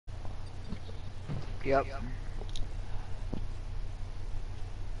Yep.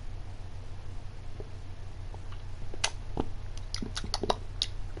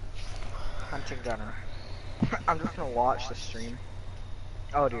 Hunting gunner. I'm just gonna watch the stream.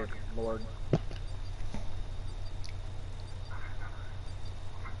 Oh dear lord.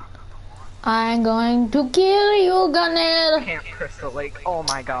 I'm going to kill you, Gunner. Camp Crystal Lake. Oh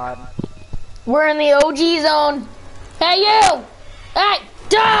my god. We're in the OG zone. Hey, you! Hey,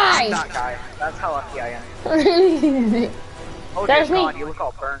 die! That guy. That's how lucky I am. Oh There's dear me. god, you look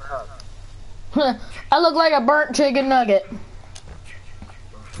all burnt up. I look like a burnt chicken nugget.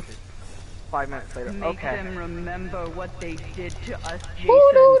 5 minutes later. Make Okay. them remember what they did to us, Jason.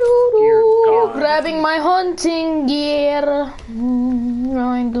 Dear God. Grabbing my hunting gear.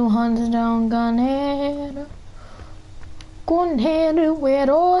 Going to hunt down Gunhead. Gunhead, where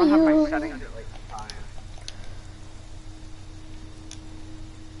are I have my you? settings at like 5.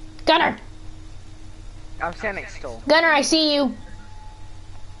 Gunner! I'm standing still. Gunner, I see you.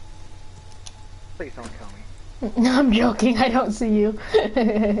 Please don't kill me. I'm joking, I don't see you.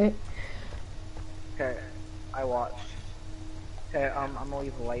 Okay, I watched. Okay, I'm gonna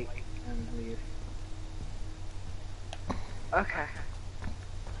leave the light and leave. Okay.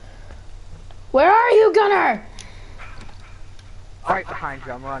 Where are you, Gunner? Right behind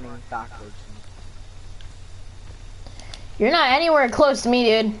you, I'm running backwards. You're not anywhere close to me,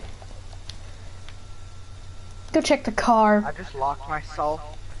 dude. Go check the car. I just locked myself.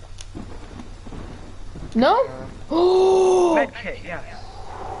 No? Oh! Medkit, yes.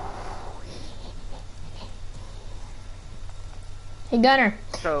 Hey, Gunner.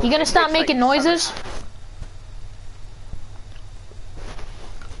 So, You gonna it stop takes, like, making noises? 7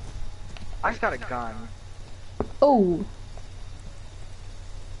 I just got a gun. Oh.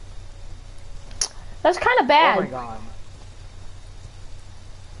 That's kind of Oh bad. my god.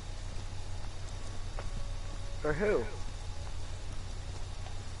 For who?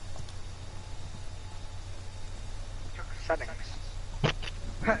 Settings.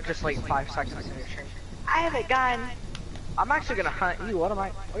 Just like 5 seconds in your stream. I have a gun. I'm actually gonna hunt you. What am I?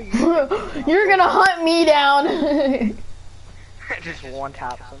 What are you? You're gonna hunt me down. Just one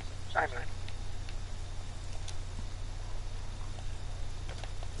tap him. Sorry, man.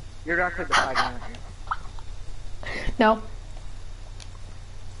 You're actually the side aren't you? No.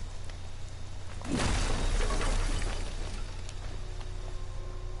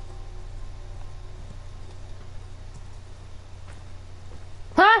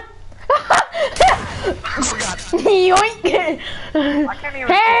 Huh? Yoink! I can't even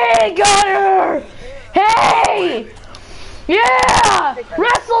Hey, Gunner! Hey! Yeah!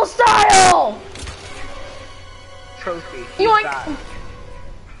 Wrestle style! trophy. Yoink! That.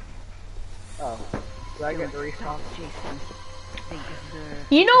 Oh. Do I get the respawn? Jason, they deserve.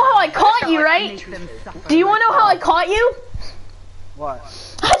 You know how I caught you, right? Make them suffer. Do you want to know how I caught you? What?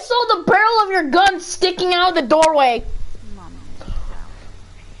 I saw the barrel of your gun sticking out of the doorway. Mama.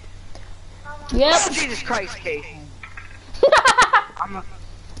 Yep. Oh, Jesus Christ, Kate. I'm a...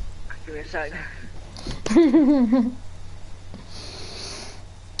 Give me a sec.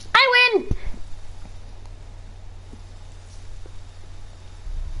 I win!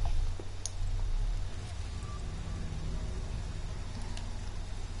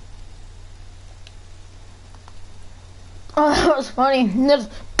 Oh, that was funny. Just...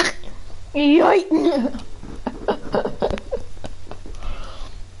 Yoink!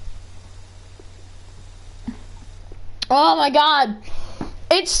 Oh my god.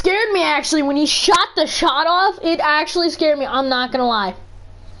 It scared me actually. When he shot the shot off, it actually scared me. I'm not gonna lie.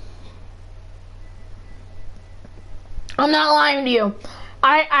 I'm not lying to you.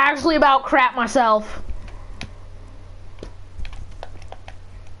 I actually about crap myself.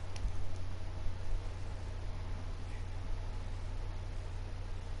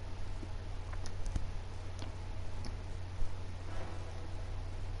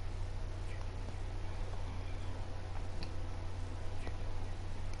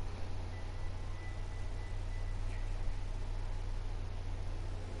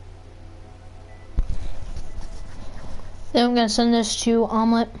 Then I'm gonna send this to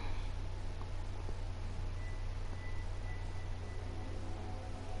Omelet.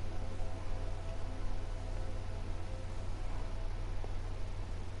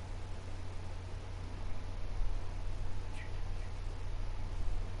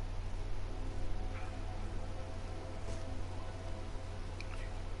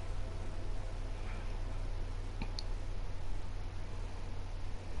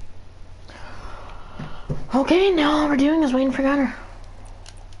 Okay, now all we're doing is waiting for Gunner.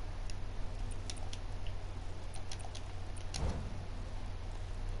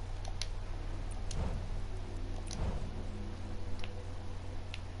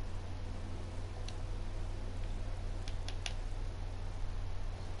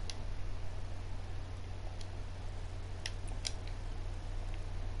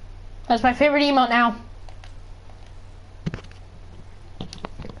 That's my favorite emote now.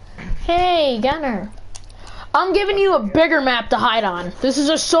 Hey, Gunner. I'm giving you a bigger map to hide on. This is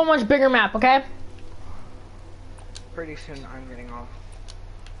a so much bigger map, okay? Pretty soon I'm getting off.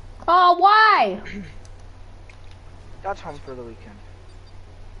 Oh, why? That's home for the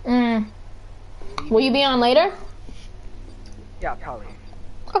weekend. Will you be on later? Yeah, probably.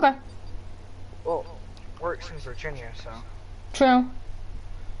 Okay. Well, work's in Virginia, so. True.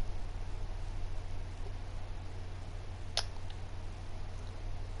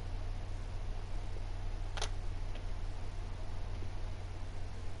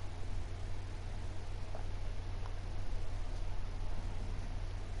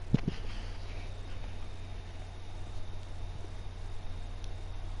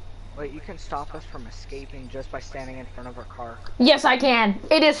 Wait, you can stop us from escaping just by standing in front of our car. Yes, I can.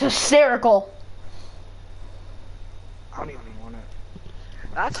 It is hysterical. I don't even want it.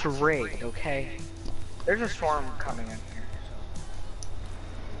 That's rigged, okay? There's a storm coming in here,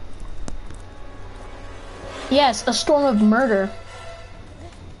 so. Yes, a storm of murder.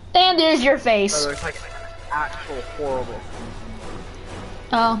 And there's your face. So there's like an actual horrible thing.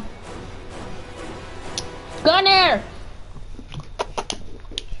 Oh. Gunner!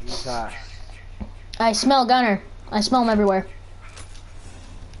 Jesus. I smell Gunner. I smell him everywhere.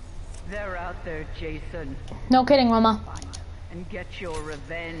 They're out there, Jason. No kidding, Mama. And get your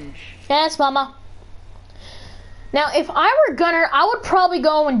revenge. Yes, Mama. Now, if I were Gunner, I would probably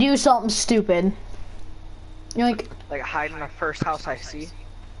go and do something stupid. You're Like hide in the first house I see?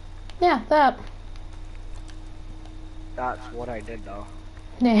 yeah, that. That's what I did though.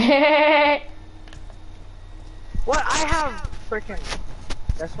 What? What? I have freaking.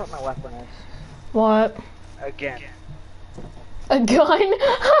 Guess what my weapon is? Again. A gun?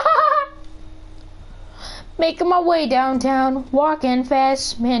 Making my way downtown, walking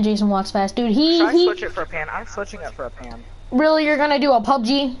fast. Man, Jason walks fast, dude. Should I switch it for a pan? I'm switching it for a pan. Really, you're gonna do a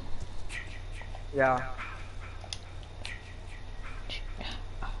PUBG? Yeah.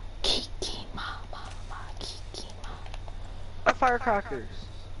 Kiki mama, kiki mama. Firecrackers.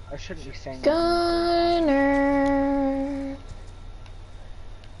 I shouldn't be saying that. Gunner.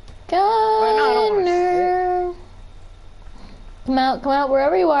 don't wanna Gunner. Come out,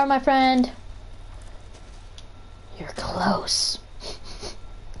 wherever you are, my friend. You're close.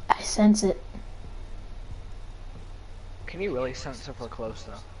 I sense it. Can you really sense if we're close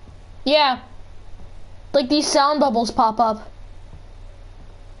though? Yeah. Like these sound bubbles pop up.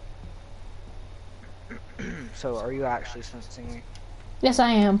 So are you actually sensing me? Yes,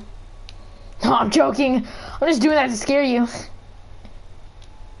 I am. No, I'm joking. I'm just doing that to scare you.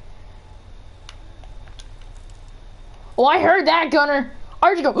 Oh, I heard that, Gunner. I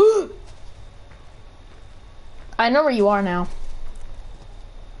heard you go. I know where you are now.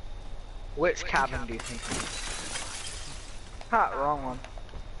 Which cabin do you think? Ha, wrong one.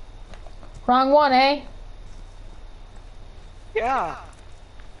 Wrong one, eh? Yeah.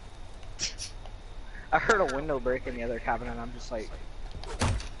 I heard a window break in the other cabin and I'm just like,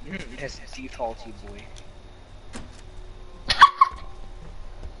 this defaulty boy.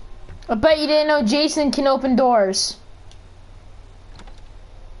 I bet you didn't know Jason can open doors.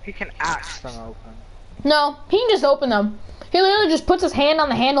 He can axe them open. No, he can just open them. He literally just puts his hand on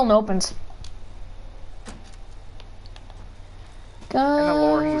the handle and opens. In the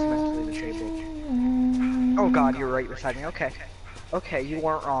lore, he's mentally disabled. Oh god, you're right beside me. Okay. Okay, you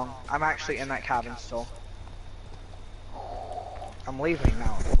weren't wrong. I'm actually in that cabin still. I'm leaving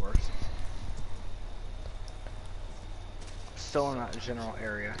now, of course. Still in that general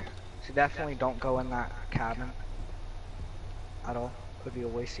area. So definitely don't go in that cabin. At all. Could be a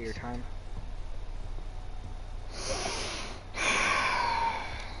waste of your time.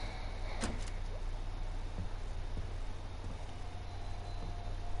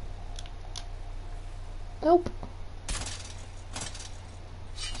 Nope.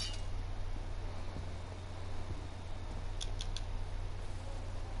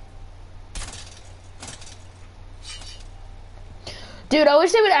 Dude, I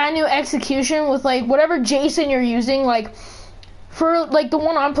wish they would add new execution with like whatever Jason you're using, like for like the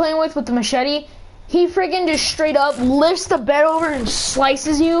one I'm playing with the machete, he friggin' just straight up lifts the bed over and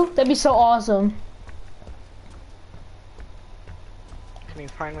slices you. That'd be so awesome. Can you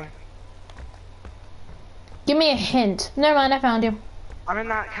find me? Give me a hint. Never mind, I found you. I'm in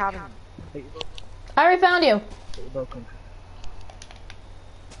that cabin. I already found you. Broken.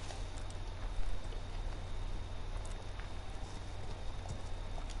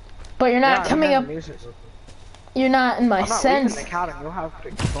 But you're not coming up. You're not in my I'm not sense. leaving the cabin. You'll have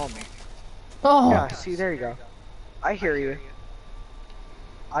to phone me. Oh. Yeah, see, there you go. I hear you.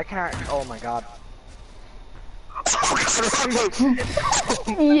 I can't. Oh my god.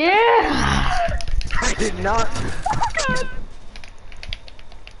 Yeah. I did not.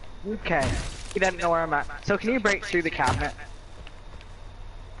 Okay. He doesn't know where I'm at. So can you break through the cabinet?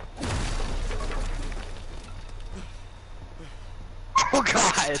 Oh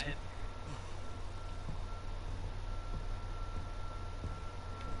god.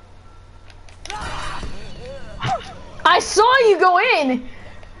 I saw you go in.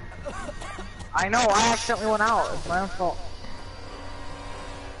 I know, I accidentally went out. It's my own fault.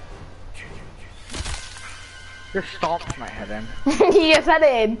 Just stomped my head in. Yes, I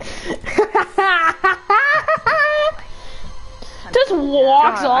did. Just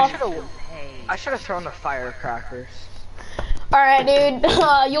walks off. I should have thrown the firecrackers. Alright, dude.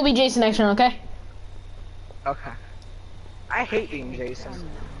 You'll be Jason next round, okay? Okay. I hate being Jason.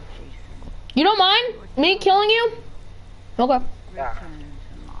 You don't mind me killing you? Okay. Yeah.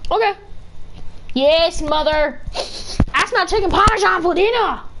 Okay. Yes, mother. I smell chicken parmesan for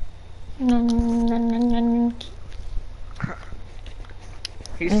dinner.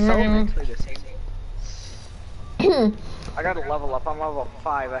 He's so mentally disabled. I gotta level up. I'm level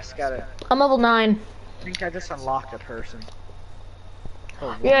 5. Let's get it. I'm level 9. I think I just unlocked a person.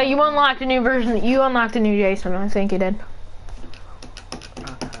 Oh, Yeah, you unlocked a new version. You unlocked a new Jason. I think you did.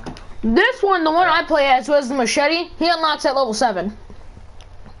 okay. This one, the one I play as, was the machete. He unlocks at level 7.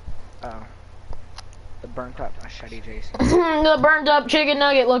 Oh. The burnt up machete Jason. The burned up chicken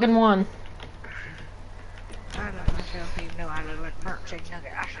nugget looking one. I love myself, even though I look like burnt chicken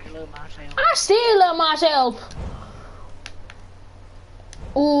nugget. I should love myself. I still love myself.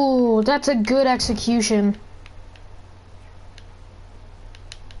 Ooh, that's a good execution.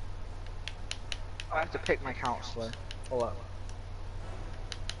 I have to pick my counselor. Hold up.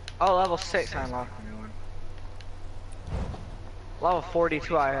 Oh, level 6 I unlocked a new one. Level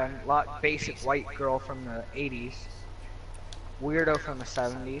 42 I unlocked basic white girl from the 80s. Weirdo from the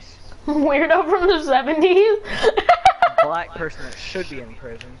 70s. Weirdo from the 70s? Black person that should be in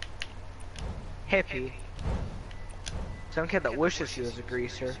prison. Hippie. Some kid that wishes he was a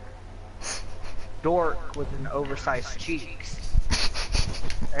greaser. Dork with an oversized cheeks.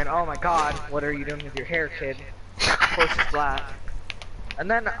 And oh my god, what are you doing with your hair, kid? Of course it's black. And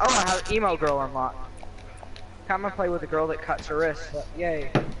then, oh, I have emo girl unlocked. Come and play with the girl that cuts her wrist.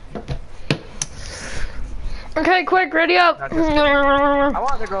 Yay. Okay, quick, ready up. I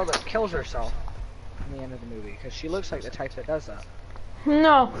want the girl that kills herself in the end of the movie, because she looks like the type that does that.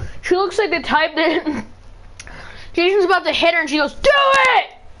 No, she looks like the type that Jason's about to hit her and she goes, do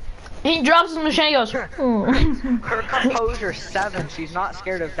it! And he drops his machine and goes, Her composure 7, she's not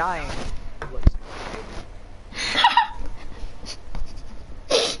scared of dying.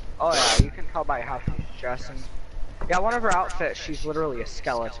 Oh yeah, you can tell by how she's dressing. Yeah, one of her outfits, she's literally a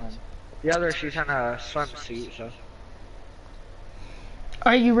skeleton. The other, she's in a swimsuit, so.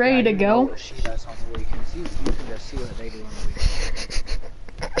 Are you ready Yeah, to you go? know what she does on the weekends. You can just see what they do on the weekends.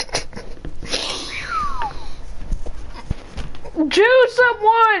 Choose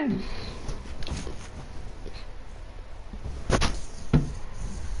someone!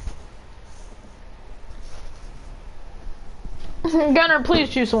 Gunner, please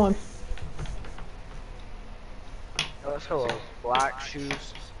choose someone. Let's go with black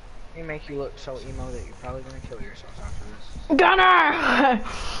shoes. They make you look so emo that you're probably gonna kill yourself after this. Gunner!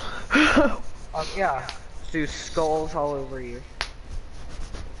 Yeah. Let's do skulls all over you.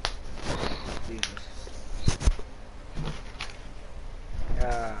 Jesus.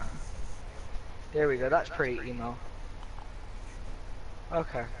 Yeah. There we go. That's pretty emo.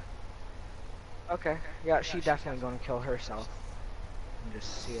 Okay. Okay. Yeah, she's definitely gonna kill herself. And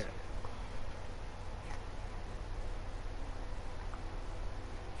just see it.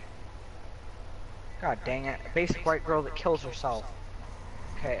 God dang it. A basic white girl that kills herself.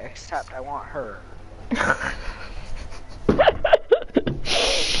 Okay, except I want her.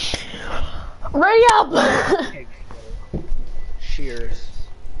 Ready up! Shears.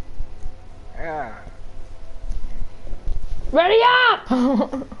 Yeah. Ready up!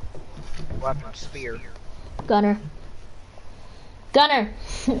 Weapon spear. Gunner. Gunner.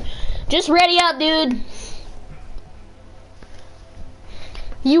 Just ready up, dude.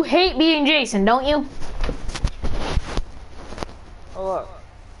 You hate being Jason, don't you? Oh look.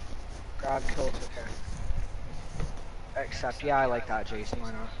 Grab kill okay. Except yeah, I like that Jason,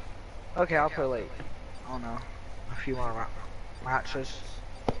 why not? Okay, I'll play like, I don't know, a few more matches.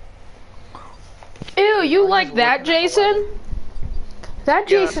 Ew, you like that Jason? That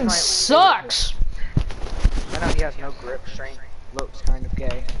Yeah, Jason that's my sucks. I know he has no grip strength, looks kind of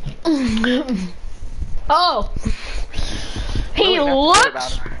gay. Oh. He Really, that's looks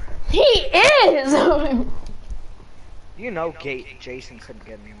about him. He is! You know Jason couldn't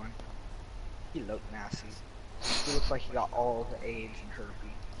get anyone. He looked nasty. He looks like he got all the AIDS and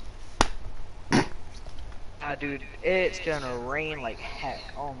herpes. Dude, it's gonna rain like heck.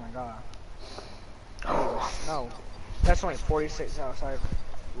 Oh my god. Oh, no. That's only 46 outside.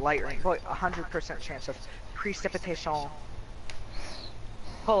 Light rain. Boy, 100% chance of precipitation.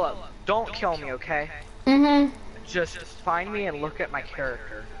 Hold up. Don't kill me, okay? Mm-hmm. Just find me and look at my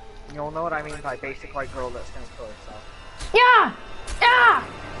character. And you'll know what I mean by basic white girl that's gonna kill herself. Yeah! Yeah!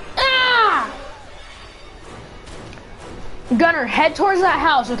 Yeah! Gunner, head towards that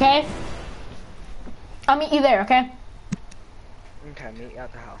house, okay? I'll meet you there, okay? Okay, meet you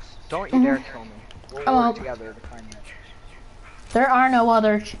at the house. Don't you dare kill me. We'll work together to find you. There are no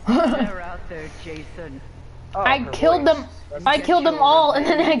others. They're out there, Jason. Oh, I her killed voice. them. That's- I killed them all, and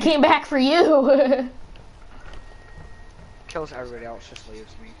then I came back for you. Kills everybody else, just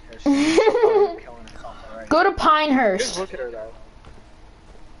leaves me. 'Cause she's killing herself already. Go to Just Pinehurst. look at her though.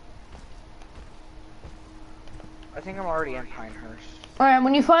 I think I'm already in Pinehurst. Alright,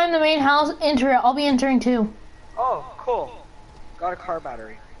 when you find the main house, enter it. I'll be entering too. Oh, cool. Got a car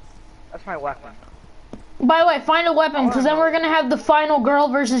battery. That's my weapon. By the way, find a weapon, because then we're gonna have the final girl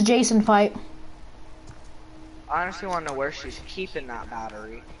versus Jason fight. I honestly want to know where she's keeping that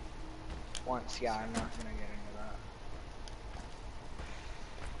battery. Once, yeah, I'm not gonna get into that.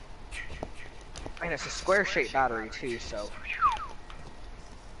 I mean, it's a square-shaped battery too, so.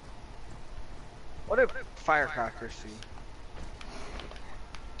 What do firecrackers do?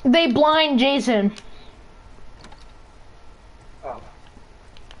 They blind Jason. Oh.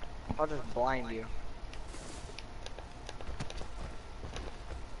 I'll just blind you.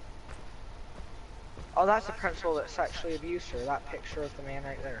 Oh, that's the principal that sexually abused her. That picture of the man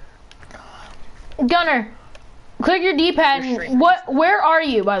right there. Gunner, click your D-pad. You're And where are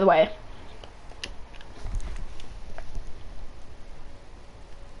you, by the way?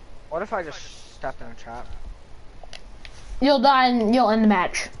 What if I just step in a trap? You'll die and you'll end the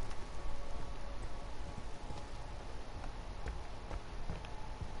match.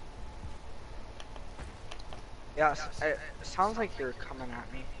 Yes, it sounds like you're coming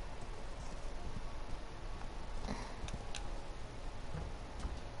at me.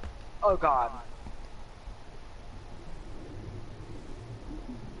 Oh god.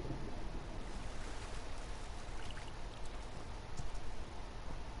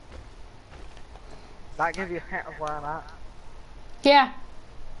 That give you a hint of where I'm at? Yeah.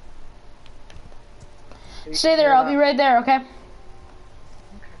 So you Stay can there. hear I'll that? be right there. Okay.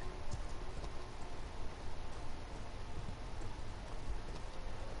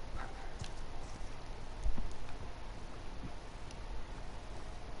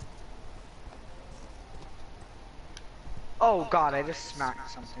 Oh god, I just smacked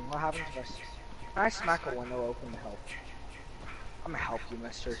something. What happened to this? Can I smack a window open to help? I'm gonna help you,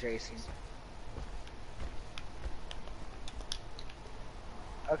 Mr. Jason.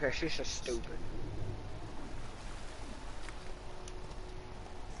 Okay, she's just stupid.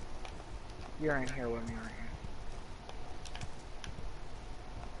 You're in here with me, aren't you?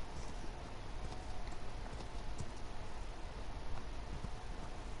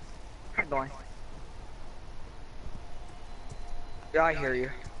 Hi, boy. Yeah, I hear you.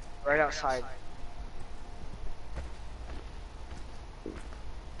 Right outside.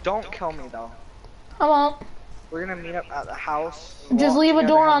 Don't kill me though. I won't. We're gonna meet up at the house. and Just walk leave a together,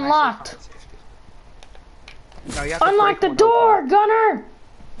 door have a nice unlocked. conversation. No, you have to Unlock break the one door, open. Gunner.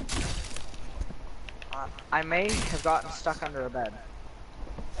 I may have gotten stuck under a bed.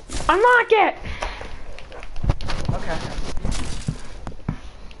 Unlock it. Okay.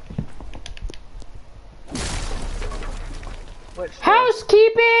 Which door?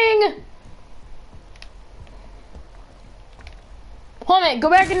 Housekeeping. Hold on, go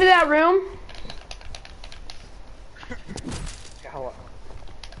back into that room. Okay, hold on.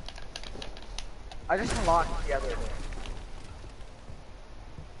 I just unlocked the other door.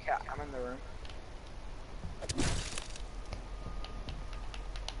 Yeah, I'm in the room.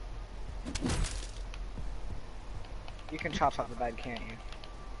 You can chop up the bed, can't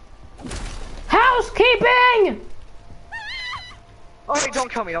you? Housekeeping. Oh wait,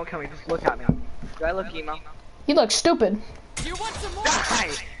 don't kill me, don't kill me. Just look at me. Do I look emo? You look stupid. You want some more?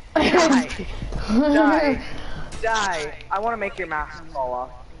 Die! Die! Die! Die! I want to make your mask fall off.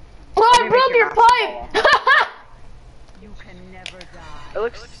 Well, I Let me broke make your your pipe. You can never die. It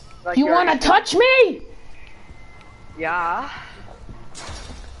looks like You you're want to actually- touch me? Yeah.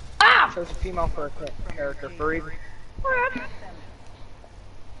 Ah! Chose a female for a character for even.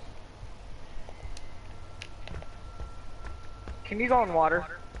 can you go in water?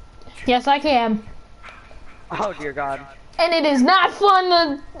 Yes, I can. Oh dear God. And it is not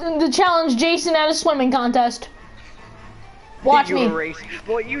fun to challenge Jason at a swimming contest. Watch you me. Erase.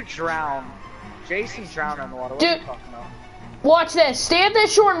 Boy, you drown. Jason drowned in the water. What are you Dude. talking about? Watch this. Stay at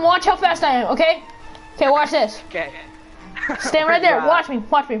this shore and watch how fast I am, okay? Okay, watch this. Okay. Stand right there. Watch me.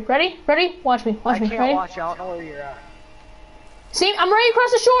 Watch me. Ready? Ready? Watch me. Watch I me. can't Ready? watch you. I don't know where you're at. See, I'm right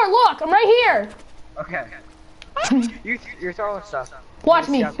across the shore. Look, I'm right here. Okay. You're throwing stuff. Watch Let's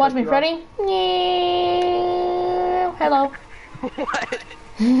me. see how Watch quick me. you are. Ready? Hello. What?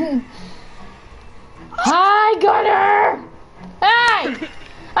 Hi, Gunner. Hey,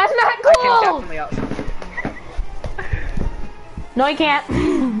 that's not I can cool. definitely outsmart you. No, you can't.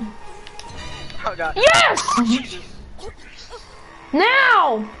 Oh God. Yes.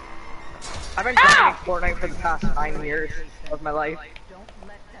 Now. I've been playing Fortnite for the past 9 years of my life. Don't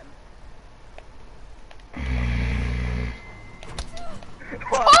let them.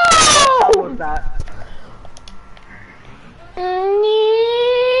 What Oh! was that? Oh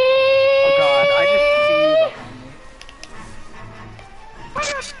Oh God, I just see you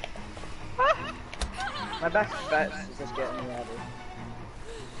behind me. My best bet is just getting me out of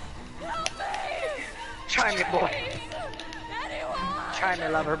Try me, boy. Try me,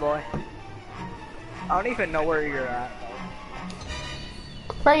 lover boy. I don't even know where you're at.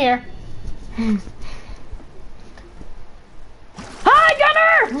 Right here. Hi,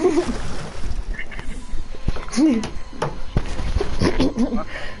 Gunner!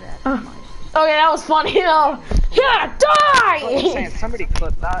 Okay, that was funny. Yeah, I'm saying, die! somebody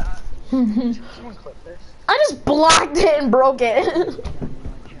clip that. Someone clip this. I just blocked it and broke it. Done your job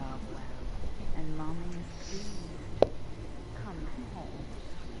well. And mommy is pleased. Come home.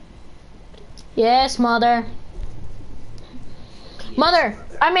 Yes, mother. Mother,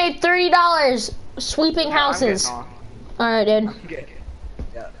 I made $30 sweeping houses. I'm Alright, dude. getting off. Good.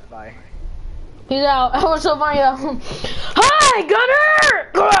 Yeah, bye. He's out. That was so funny though. Hi, Gunner!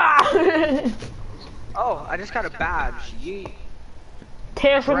 Oh, I just got a badge. Yeet.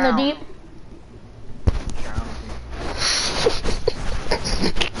 Tear from the Drown. deep.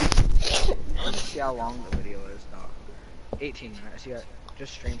 Let's see how long the video is, dog. 18 minutes. Yeah,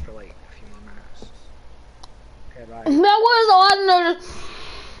 just stream for like a few more minutes. Okay, bye. That was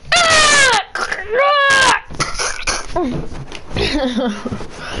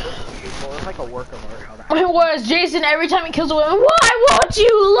Well, it's like a work of art how that It was Jason every time he kills a woman. Why won't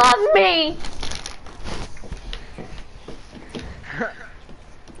you love me?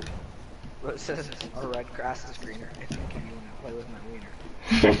 What says, a red grass is greener. I think you want to play with my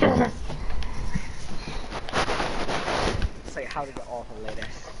wiener. Say how to get all the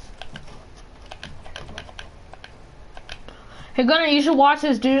latest. Hey Gunner, you should watch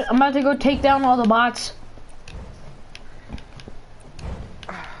this, dude. I'm about to go take down all the bots.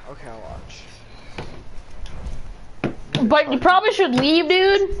 Okay, I'll watch. But you probably should leave,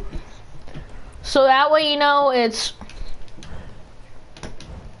 dude. So that way you know it's...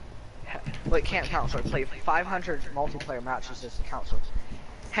 Wait, can't counselor. Play 500 multiplayer matches as a counselor.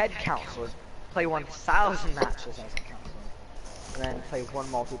 Head counselor. Play 1,000 matches as a counselor. And then play one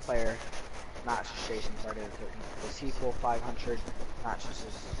multiplayer match as Jason Friday the 13th. The sequel, 500 matches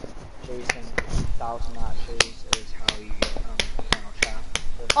as Jason. 1,000 matches is how you get final chapter.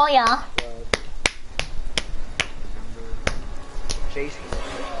 Oh yeah. Jason.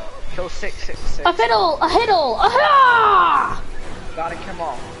 Kill 666. A fiddle, a hiddle, aha! Gotta come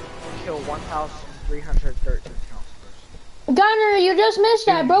on. Kill 1,313 counselors. Gunner, you just missed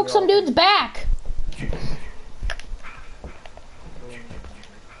it. I broke some dude's back.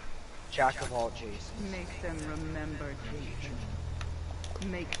 Jack of all Jason. Make them remember Jason.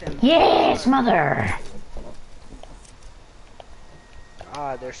 Make them. Yes, mother.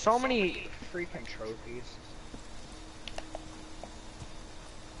 There's so many freaking trophies.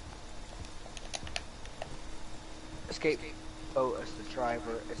 Escape boat as the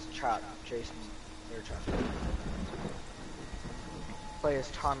driver. It's trap. Jason, their driver. Play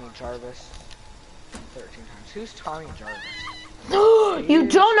as Tommy Jarvis 13 times. Who's Tommy Jarvis? You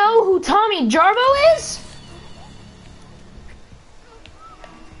don't know who Tommy Jarvo is?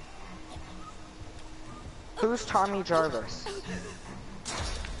 Who's Tommy Jarvis?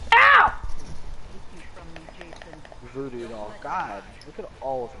 Ow! From me, Jason. Voodoo doll. God, look at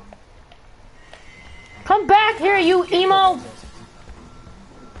all of them. Come back here, you emo.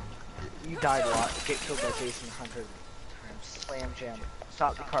 You died a lot. Get killed by Jason 100 times. Slam jam.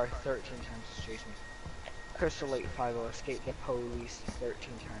 Stop the car 13 times as Jason. Crystal Lake 5-0. Escape the police 13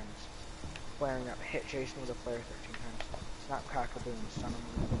 times. Flaring up. Hit Jason with a flare 13 times. Snap, crackle, boom. Stun him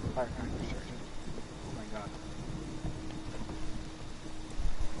with firecrackers 13. Oh my god.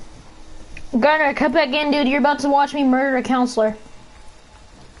 Garner, cut back in, dude. You're about to watch me murder a counselor.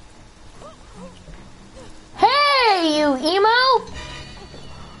 Hey, you emo!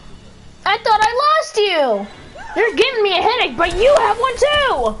 I thought I lost you! You're giving me a headache, but you have one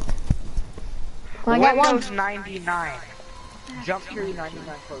too! I got one. Windows 99. Jump through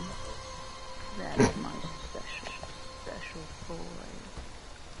 99 close. That's my special boy.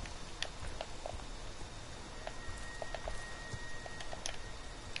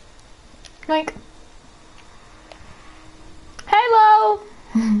 Like, hello!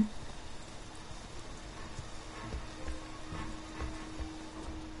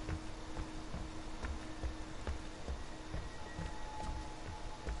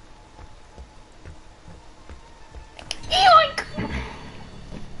 Yoink!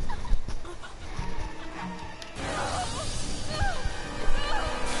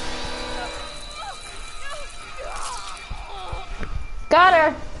 Got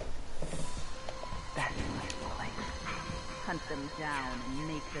her! That's my boy. Hunt them down and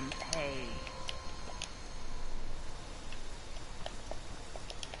make them pay.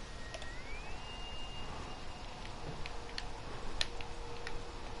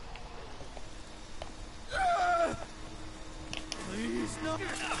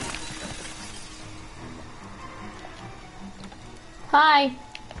 Hi.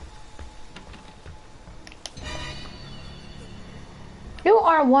 You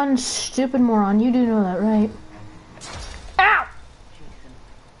are one stupid moron. You do know that, right? Ow! Jason,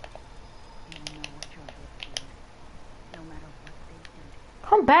 you know what you're with you. No matter what they do,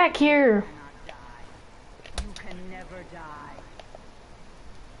 Come back here. you cannot die. You can never die.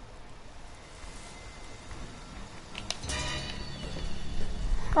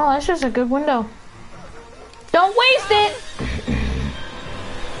 Oh, that's just a good window. Don't waste it!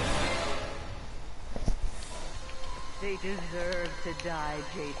 They deserve to die,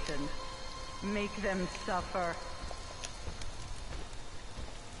 Jason. Make them suffer.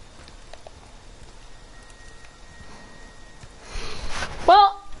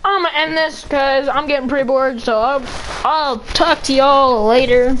 Well, I'm gonna end this because I'm getting pretty bored, so I'll talk to y'all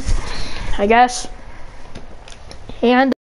later, I guess. And